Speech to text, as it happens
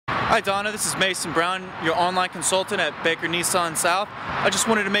Hi Donna, this is Mason Brown, your online consultant at Baker Nissan South. I just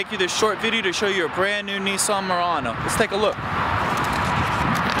wanted to make you this short video to show you a brand new Nissan Murano. Let's take a look.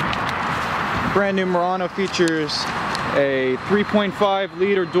 Brand new Murano features a 3.5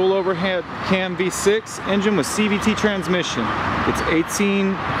 liter dual overhead cam V6 engine with CVT transmission. It's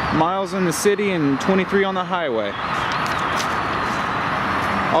 18 miles in the city and 23 on the highway.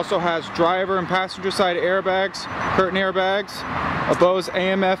 Also has driver and passenger side airbags, curtain airbags, a Bose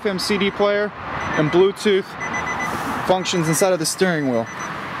AM/FM CD player, and Bluetooth functions inside of the steering wheel.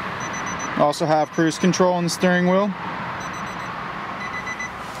 Also have cruise control on the steering wheel.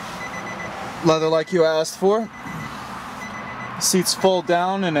 Leather like you asked for. Seats fold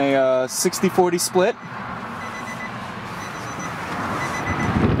down in a 60/40 split.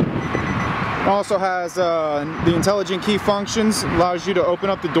 It also has the intelligent key functions, allows you to open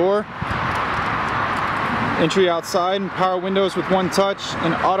up the door, entry outside, and power windows with one touch,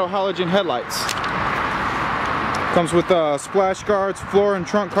 and auto halogen headlights. Comes with splash guards, floor and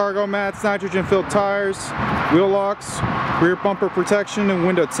trunk cargo mats, nitrogen filled tires, wheel locks, rear bumper protection, and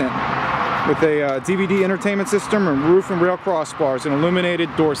window tint. With a DVD entertainment system and roof and rail crossbars and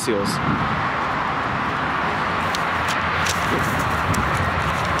illuminated door seals.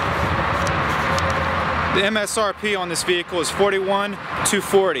 The MSRP on this vehicle is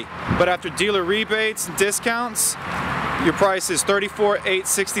 $41,240, but after dealer rebates and discounts, your price is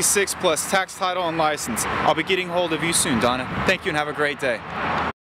 $34,866 plus tax, title, and license. I'll be getting hold of you soon, Donna. Thank you and have a great day.